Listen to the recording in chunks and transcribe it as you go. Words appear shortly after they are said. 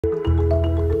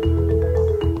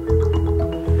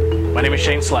My name is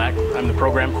Shane Slack. I'm the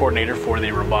program coordinator for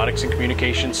the Robotics and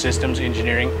Communications Systems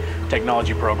Engineering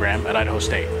Technology program at Idaho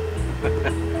State.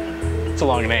 It's a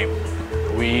long name.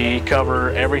 We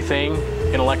cover everything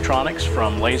in electronics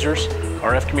from lasers,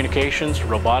 RF communications,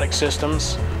 robotic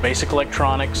systems, basic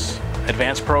electronics,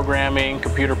 advanced programming,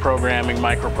 computer programming,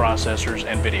 microprocessors,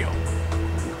 and video.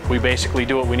 We basically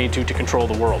do what we need to control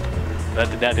the world.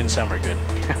 That didn't sound very good.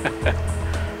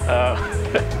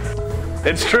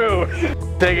 It's true.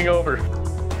 Taking over.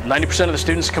 90% of the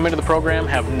students who come into the program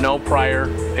have no prior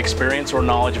experience or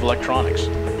knowledge of electronics.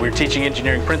 We're teaching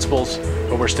engineering principles,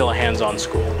 but we're still a hands-on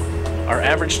school. Our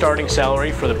average starting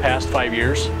salary for the past 5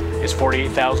 years is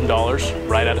 $48,000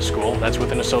 right out of school. That's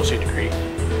with an associate degree.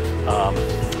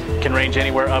 Can range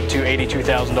anywhere up to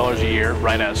 $82,000 a year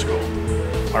right out of school.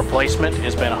 Our placement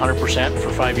has been 100% for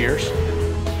 5 years.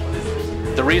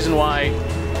 The reason why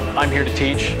I'm here to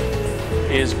teach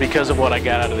is because of what I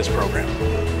got out of this program.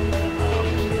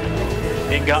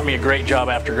 It got me a great job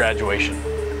after graduation,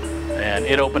 and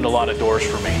it opened a lot of doors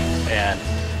for me, and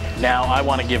now I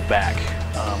want to give back.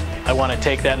 I want to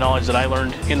take that knowledge that I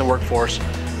learned in the workforce,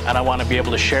 and I want to be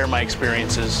able to share my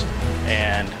experiences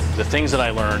and the things that I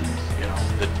learned,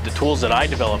 the tools that I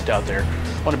developed out there.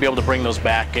 I want to be able to bring those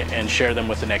back and share them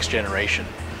with the next generation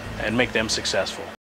and make them successful.